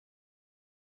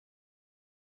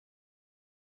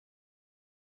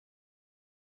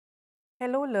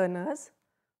Hello learners,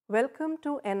 welcome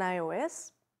to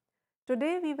NIOS.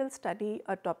 Today we will study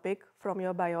a topic from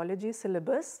your biology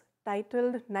syllabus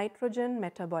titled Nitrogen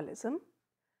Metabolism.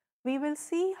 We will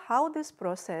see how this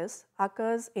process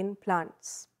occurs in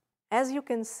plants. As you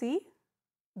can see,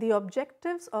 the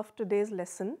objectives of today's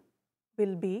lesson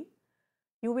will be: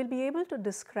 you will be able to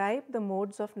describe the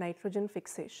modes of nitrogen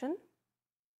fixation.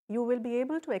 You will be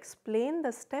able to explain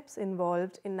the steps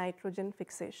involved in nitrogen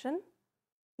fixation.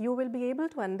 You will be able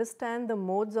to understand the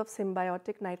modes of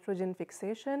symbiotic nitrogen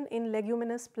fixation in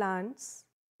leguminous plants.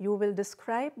 You will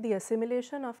describe the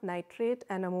assimilation of nitrate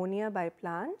and ammonia by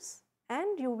plants,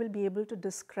 and you will be able to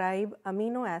describe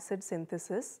amino acid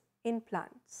synthesis in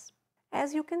plants.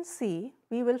 As you can see,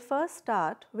 we will first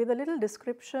start with a little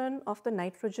description of the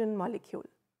nitrogen molecule.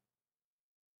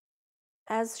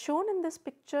 As shown in this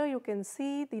picture, you can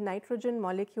see the nitrogen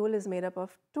molecule is made up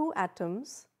of two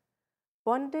atoms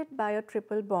bonded by a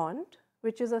triple bond,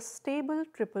 which is a stable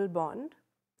triple bond,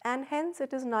 and hence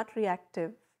it is not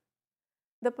reactive.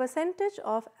 The percentage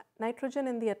of nitrogen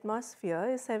in the atmosphere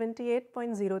is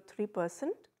 78.03%,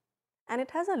 and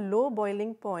it has a low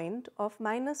boiling point of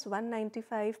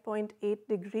 -195.8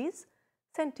 degrees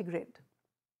centigrade.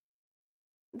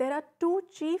 There are two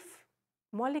chief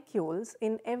molecules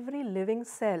in every living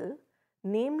cell,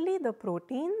 namely the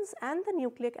proteins and the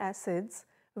nucleic acids,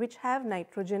 which have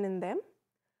nitrogen in them.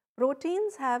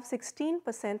 Proteins have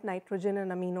 16% nitrogen in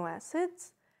amino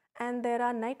acids, and there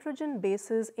are nitrogen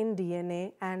bases in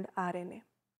DNA and RNA.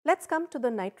 Let's come to the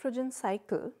nitrogen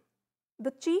cycle.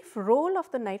 The chief role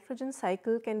of the nitrogen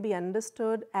cycle can be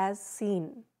understood as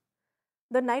seen.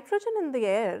 The nitrogen in the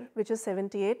air, which is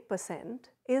 78%,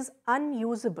 is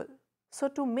unusable. So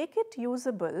to make it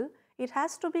usable, it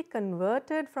has to be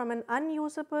converted from an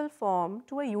unusable form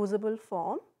to a usable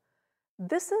form.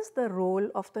 This is the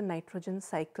role of the nitrogen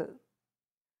cycle.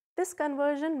 This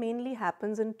conversion mainly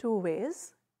happens in two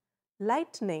ways.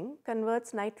 Lightning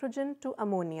converts nitrogen to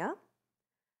ammonia,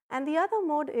 and the other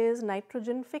mode is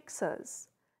nitrogen fixers,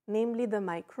 namely the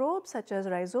microbes such as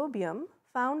rhizobium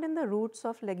found in the roots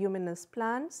of leguminous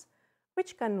plants,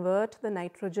 which convert the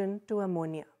nitrogen to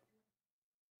ammonia.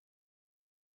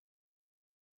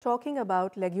 Talking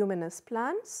about leguminous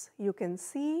plants, you can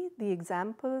see the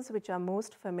examples which are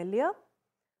most familiar.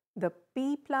 The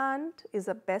pea plant is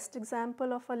a best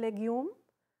example of a legume.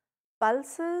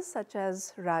 Pulses such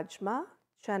as rajma,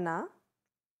 chana,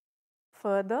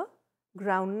 further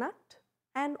groundnut,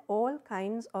 and all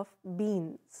kinds of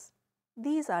beans.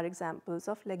 These are examples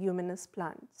of leguminous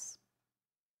plants.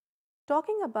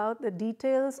 Talking about the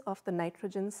details of the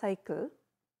nitrogen cycle,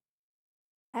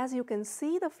 as you can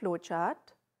see the flow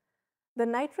chart, the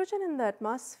nitrogen in the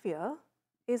atmosphere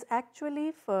is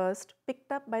actually first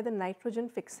picked up by the nitrogen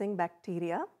fixing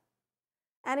bacteria,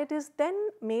 and it is then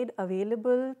made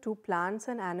available to plants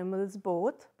and animals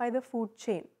both by the food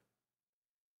chain.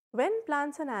 When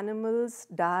plants and animals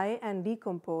die and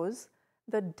decompose,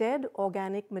 the dead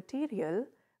organic material,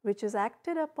 which is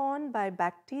acted upon by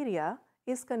bacteria,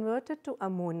 is converted to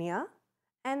ammonia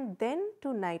and then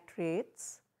to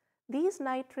nitrates. These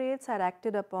nitrates are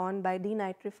acted upon by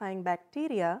denitrifying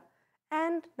bacteria,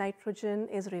 and nitrogen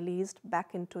is released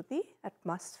back into the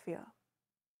atmosphere.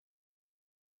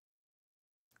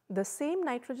 The same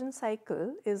nitrogen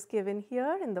cycle is given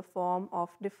here in the form of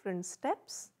different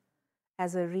steps.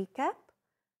 As a recap,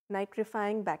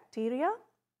 nitrifying bacteria,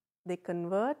 they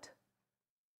convert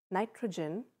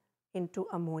nitrogen into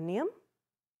ammonium,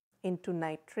 into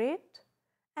nitrate,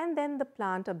 and then the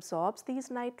plant absorbs these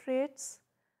nitrates.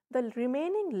 The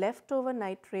remaining leftover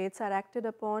nitrates are acted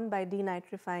upon by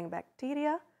denitrifying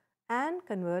bacteria and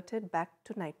converted back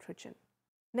to nitrogen.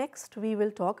 Next, we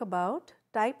will talk about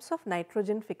types of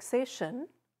nitrogen fixation.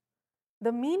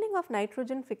 The meaning of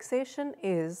nitrogen fixation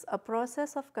is a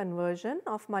process of conversion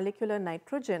of molecular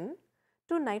nitrogen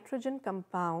to nitrogen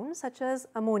compounds such as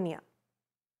ammonia.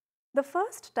 The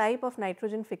first type of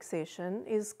nitrogen fixation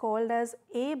is called as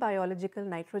abiological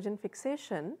nitrogen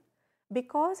fixation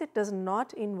because it does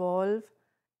not involve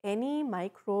any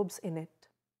microbes in it.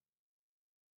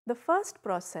 The first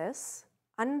process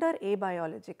under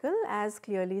abiological, as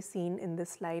clearly seen in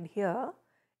this slide here,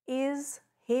 is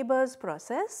Haber's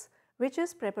process, which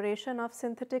is preparation of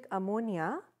synthetic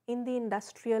ammonia in the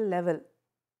industrial level.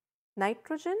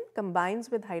 Nitrogen combines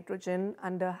with hydrogen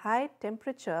under high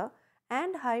temperature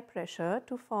and high pressure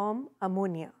to form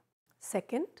ammonia.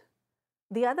 Second,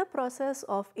 the other process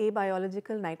of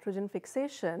abiological nitrogen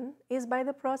fixation is by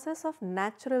the process of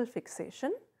natural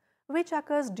fixation, which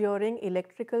occurs during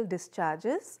electrical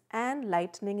discharges and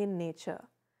lightning in nature.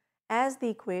 As the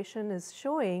equation is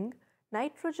showing,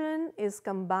 nitrogen is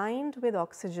combined with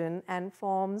oxygen and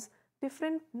forms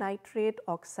different nitrate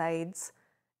oxides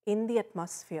in the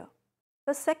atmosphere.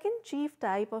 The second chief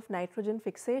type of nitrogen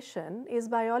fixation is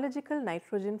biological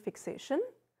nitrogen fixation.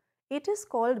 It is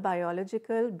called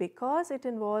biological because it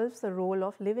involves the role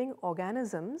of living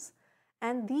organisms,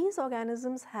 and these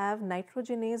organisms have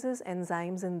nitrogenases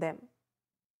enzymes in them.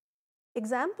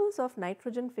 Examples of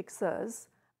nitrogen fixers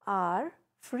are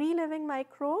free-living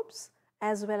microbes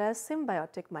as well as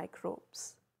symbiotic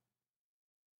microbes.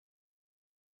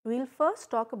 We'll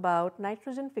first talk about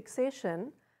nitrogen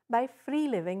fixation by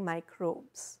free-living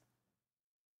microbes.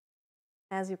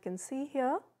 As you can see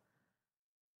here,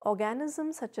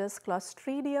 organisms such as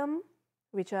Clostridium,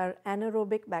 which are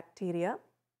anaerobic bacteria,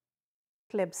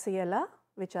 Klebsiella,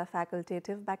 which are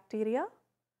facultative bacteria,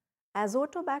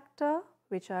 Azotobacter,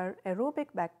 which are aerobic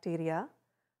bacteria,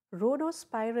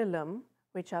 Rhodospirillum,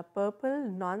 which are purple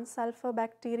non-sulfur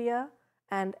bacteria,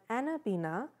 and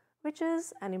Anabaena, which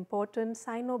is an important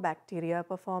cyanobacteria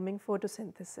performing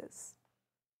photosynthesis.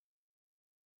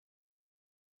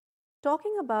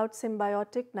 Talking about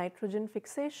symbiotic nitrogen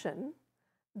fixation,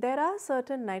 there are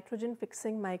certain nitrogen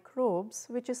fixing microbes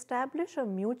which establish a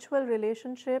mutual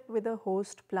relationship with a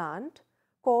host plant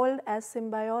called as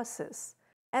symbiosis.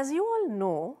 As you all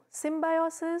know,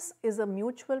 symbiosis is a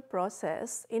mutual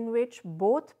process in which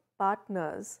both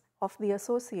partners of the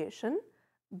association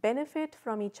benefit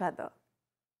from each other.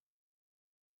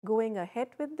 Going ahead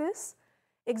with this,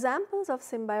 examples of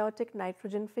symbiotic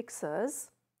nitrogen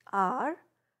fixers are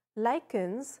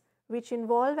lichens, which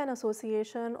involve an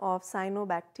association of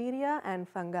cyanobacteria and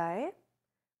fungi,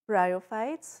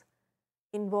 bryophytes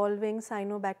involving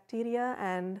cyanobacteria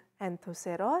and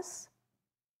anthoceros,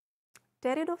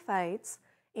 pteridophytes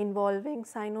involving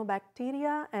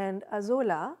cyanobacteria and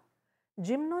azolla,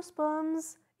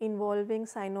 gymnosperms involving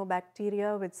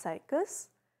cyanobacteria with cycas,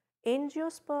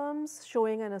 angiosperms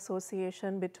showing an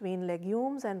association between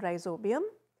legumes and rhizobium,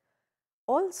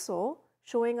 also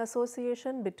showing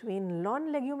association between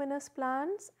non-leguminous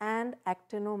plants and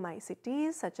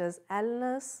actinomycetes such as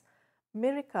Alnus,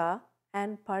 Myrica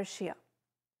and Partia.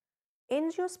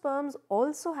 Angiosperms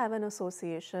also have an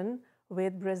association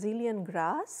with Brazilian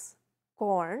grass,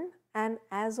 corn and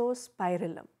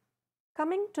Azospirillum.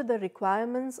 Coming to the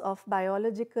requirements of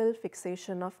biological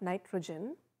fixation of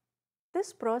nitrogen,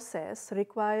 this process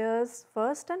requires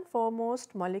first and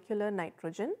foremost molecular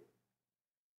nitrogen.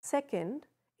 Second,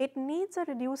 it needs a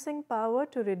reducing power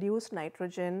to reduce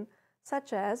nitrogen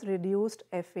such as reduced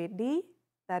FAD,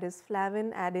 that is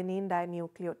flavin adenine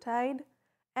dinucleotide,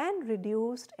 and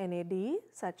reduced NAD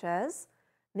such as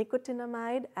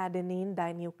nicotinamide adenine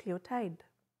dinucleotide.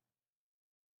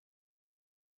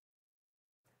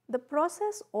 The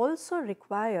process also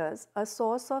requires a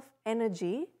source of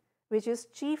energy which is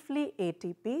chiefly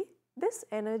ATP. This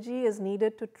energy is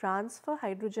needed to transfer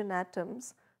hydrogen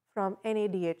atoms from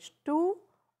NADH2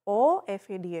 or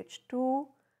FADH2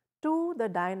 to the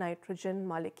dinitrogen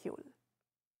molecule.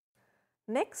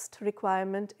 Next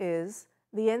requirement is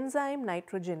the enzyme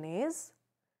nitrogenase,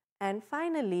 and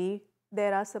finally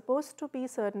there are supposed to be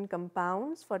certain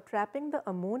compounds for trapping the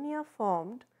ammonia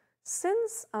formed,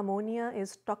 since ammonia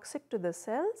is toxic to the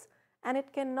cells and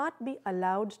it cannot be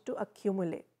allowed to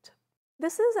accumulate.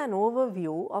 This is an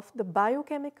overview of the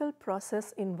biochemical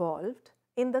process involved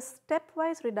in the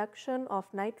stepwise reduction of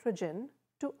nitrogen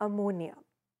to ammonia.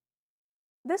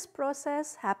 This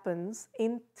process happens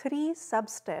in 3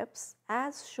 sub-steps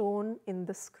as shown in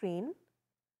the screen.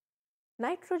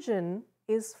 Nitrogen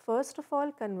is first of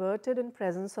all converted in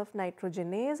presence of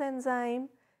nitrogenase enzyme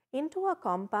into a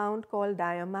compound called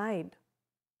diamide.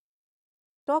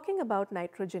 Talking about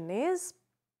nitrogenase,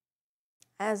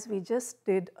 as we just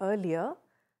did earlier,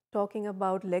 talking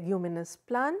about leguminous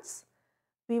plants,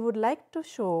 we would like to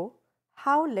show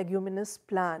how leguminous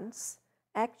plants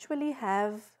actually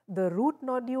have the root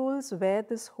nodules where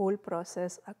this whole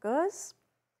process occurs.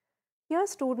 Here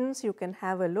students, you can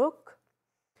have a look.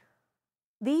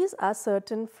 These are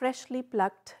certain freshly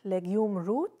plucked legume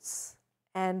roots,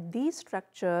 and these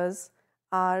structures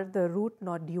are the root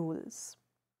nodules.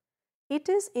 It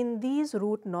is in these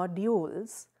root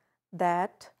nodules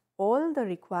that all the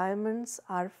requirements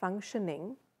are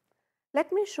functioning.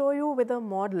 Let me show you with a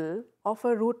model of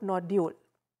a root nodule.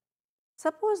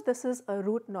 Suppose this is a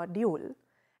root nodule,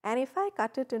 and if I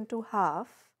cut it into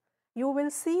half, you will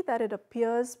see that it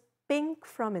appears pink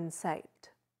from inside.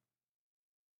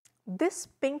 This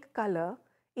pink color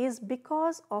is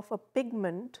because of a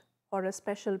pigment or a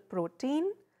special protein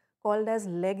called as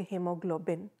leg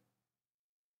hemoglobin.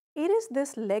 It is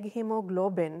this leg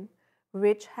hemoglobin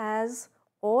which has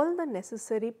all the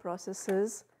necessary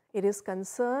processes It is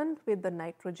concerned with the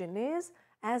nitrogenase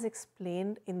as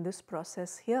explained in this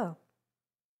process here.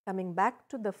 Coming back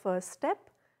to the first step,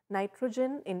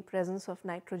 nitrogen in presence of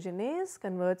nitrogenase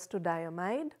converts to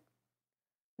diamide.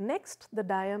 Next, the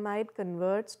diamide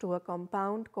converts to a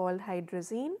compound called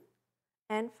hydrazine.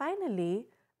 And finally,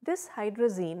 this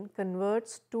hydrazine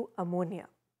converts to ammonia.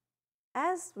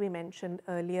 As we mentioned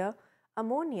earlier,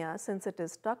 ammonia, since it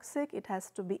is toxic, it has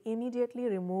to be immediately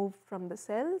removed from the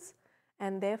cells,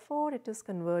 and therefore it is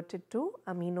converted to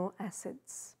amino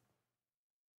acids.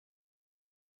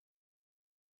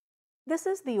 This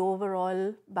is the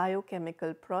overall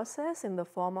biochemical process in the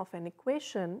form of an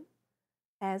equation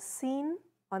as seen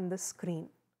on the screen.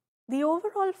 The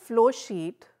overall flow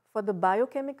sheet for the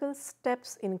biochemical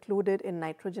steps included in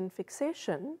nitrogen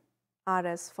fixation are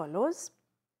as follows.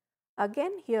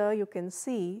 Again, here you can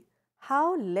see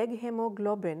how leg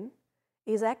hemoglobin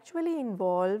is actually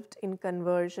involved in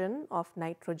conversion of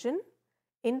nitrogen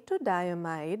into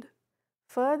diamide,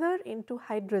 further into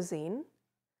hydrazine,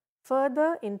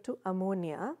 further into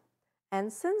ammonia,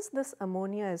 and since this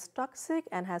ammonia is toxic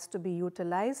and has to be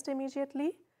utilized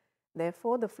immediately,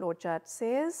 therefore the flowchart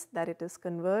says that it is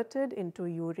converted into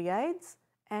ureides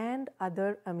and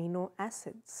other amino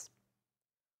acids.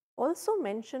 Also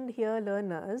mentioned here,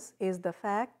 learners, is the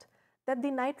fact that the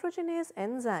nitrogenase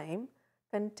enzyme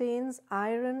contains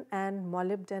iron and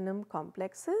molybdenum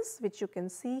complexes, which you can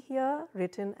see here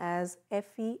written as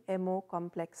FeMO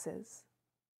complexes.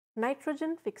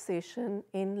 Nitrogen fixation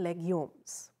in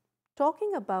legumes.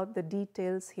 Talking about the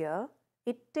details here,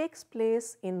 it takes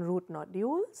place in root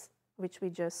nodules, which we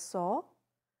just saw.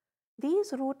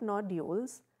 These root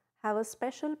nodules have a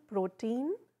special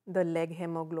protein, the leg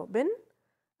hemoglobin.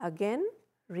 Again,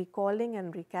 recalling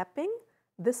and recapping,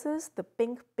 this is the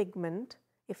pink pigment.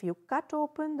 If you cut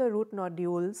open the root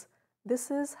nodules,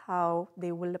 this is how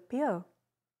they will appear.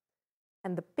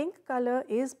 And the pink color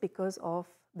is because of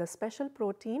the special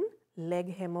protein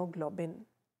leg hemoglobin.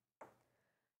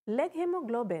 Leg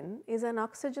hemoglobin is an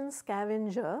oxygen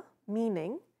scavenger,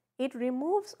 meaning it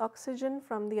removes oxygen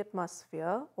from the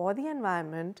atmosphere or the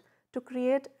environment to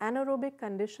create anaerobic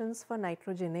conditions for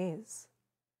nitrogenase.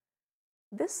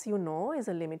 This, you know, is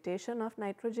a limitation of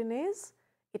nitrogenase.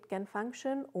 It can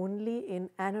function only in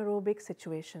anaerobic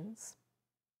situations.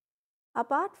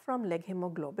 Apart from leg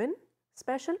hemoglobin,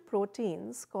 special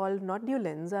proteins called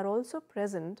nodulins are also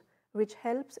present, which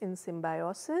helps in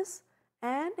symbiosis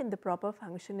and in the proper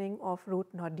functioning of root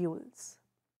nodules.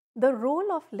 The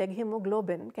role of leg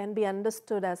hemoglobin can be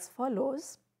understood as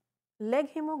follows. Leg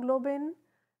hemoglobin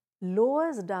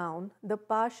lowers down the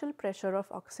partial pressure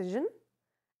of oxygen,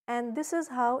 and this is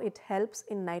how it helps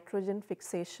in nitrogen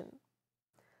fixation.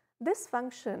 This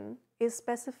function is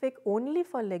specific only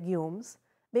for legumes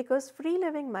because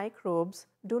free-living microbes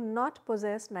do not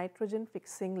possess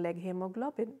nitrogen-fixing leg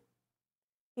hemoglobin.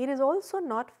 It is also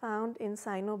not found in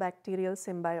cyanobacterial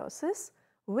symbiosis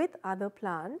with other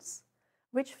plants,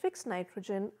 which fix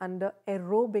nitrogen under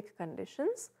aerobic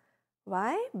conditions.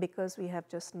 Why? Because we have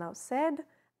just now said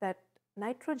that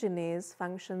nitrogenase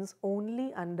functions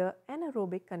only under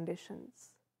anaerobic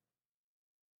conditions.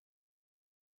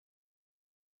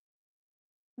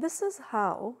 This is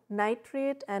how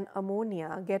nitrate and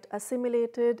ammonia get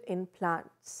assimilated in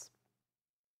plants.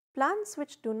 Plants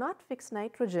which do not fix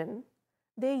nitrogen,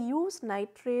 they use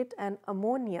nitrate and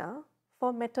ammonia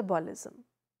for metabolism.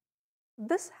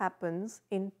 This happens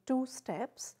in two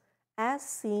steps as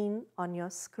seen on your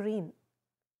screen.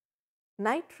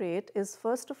 Nitrate is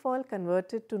first of all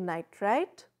converted to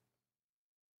nitrite.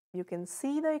 You can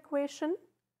see the equation.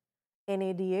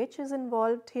 NADH is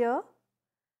involved here.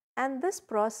 And this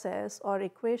process or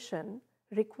equation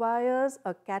requires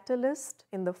a catalyst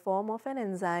in the form of an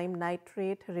enzyme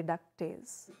nitrate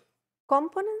reductase.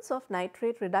 Components of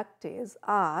nitrate reductase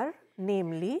are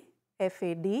namely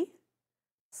FAD,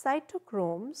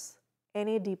 cytochromes,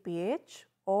 NADPH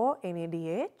or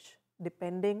NADH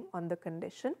depending on the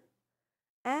condition,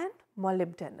 and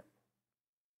molybdenum.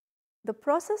 The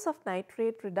process of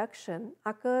nitrate reduction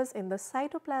occurs in the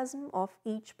cytoplasm of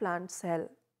each plant cell.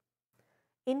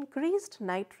 Increased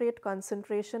nitrate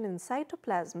concentration in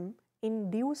cytoplasm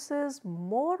induces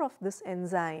more of this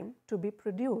enzyme to be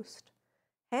produced.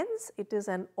 Hence, it is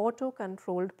an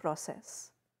auto-controlled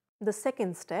process. The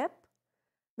second step,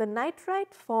 the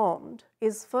nitrite formed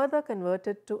is further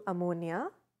converted to ammonia.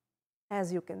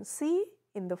 As you can see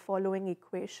in the following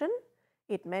equation,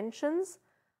 it mentions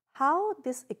how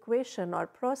this equation or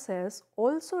process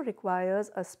also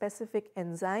requires a specific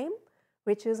enzyme,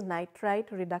 which is nitrite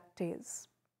reductase.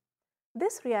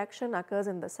 This reaction occurs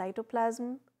in the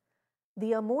cytoplasm.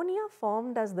 The ammonia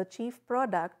formed as the chief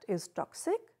product is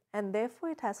toxic and therefore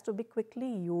it has to be quickly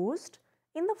used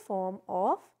in the form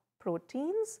of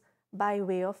proteins by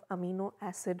way of amino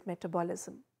acid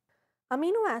metabolism.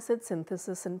 Amino acid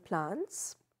synthesis in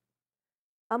plants.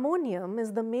 Ammonium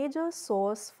is the major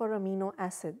source for amino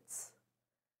acids.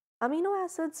 Amino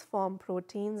acids form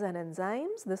proteins and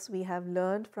enzymes. This we have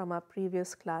learned from our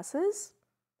previous classes.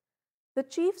 The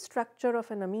chief structure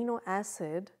of an amino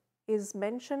acid is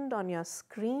mentioned on your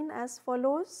screen as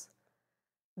follows.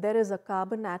 There is a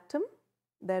carbon atom,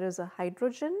 there is a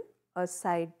hydrogen, a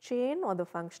side chain or the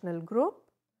functional group,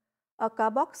 a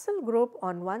carboxyl group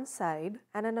on one side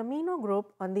and an amino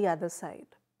group on the other side.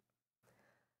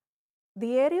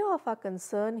 The area of our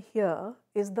concern here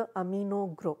is the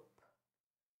amino group.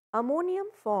 Ammonium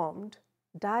formed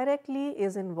directly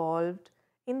is involved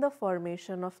in the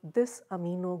formation of this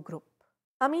amino group.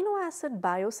 Amino acid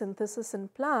biosynthesis in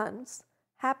plants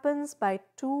happens by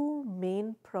two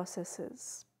main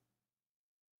processes.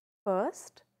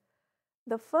 First,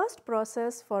 the first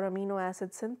process for amino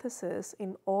acid synthesis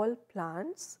in all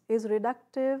plants is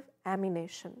reductive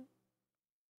amination.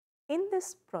 In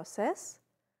this process,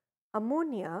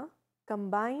 ammonia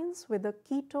combines with a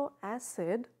keto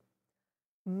acid,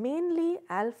 mainly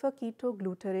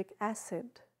alpha-ketogluteric acid.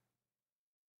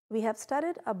 We have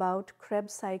studied about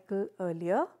Krebs cycle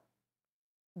earlier.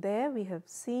 There we have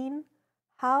seen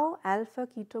how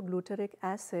alpha-ketogluteric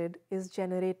acid is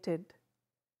generated.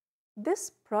 This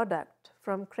product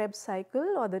from Krebs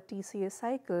cycle or the TCA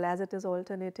cycle, as it is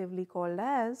alternatively called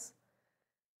as,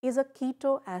 is a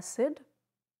keto acid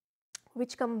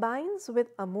which combines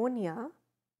with ammonia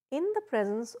in the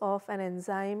presence of an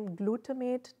enzyme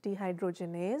glutamate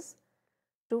dehydrogenase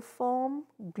to form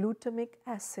glutamic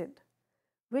acid,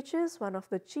 which is one of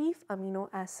the chief amino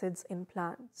acids in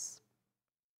plants.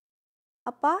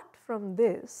 Apart from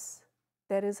this,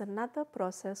 there is another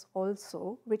process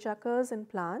also which occurs in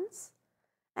plants,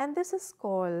 and this is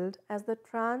called as the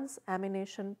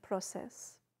transamination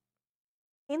process.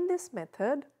 In this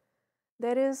method,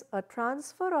 there is a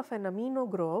transfer of an amino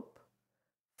group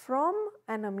from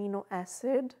an amino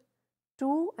acid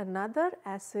to another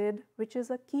acid which is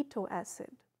a keto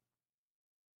acid.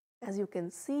 As you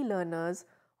can see, learners,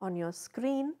 on your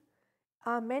screen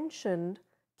are mentioned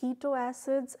keto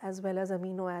acids as well as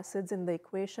amino acids in the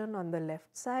equation on the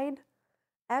left side.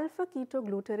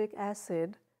 Alpha-ketogluteric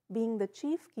acid, being the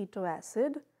chief keto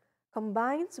acid,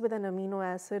 combines with an amino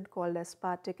acid called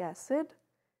aspartic acid.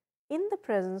 In the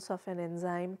presence of an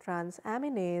enzyme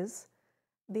transaminase,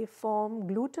 they form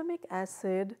glutamic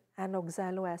acid and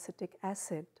oxaloacetic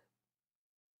acid.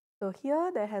 So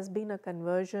here there has been a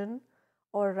conversion,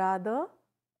 or rather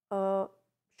a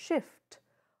shift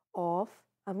of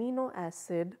amino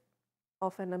acid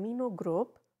of an amino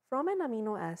group from an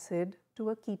amino acid to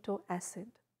a keto acid.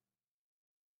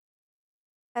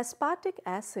 Aspartic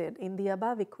acid in the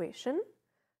above equation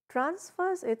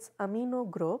transfers its amino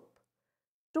group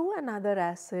to another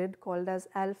acid called as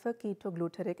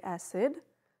alpha-ketogluteric acid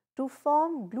to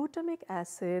form glutamic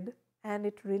acid, and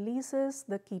it releases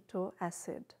the keto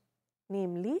acid,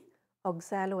 namely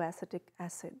oxaloacetic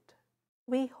acid.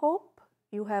 We hope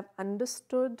you have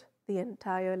understood the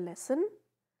entire lesson.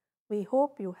 We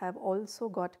hope you have also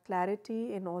got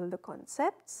clarity in all the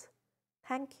concepts.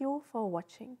 Thank you for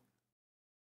watching.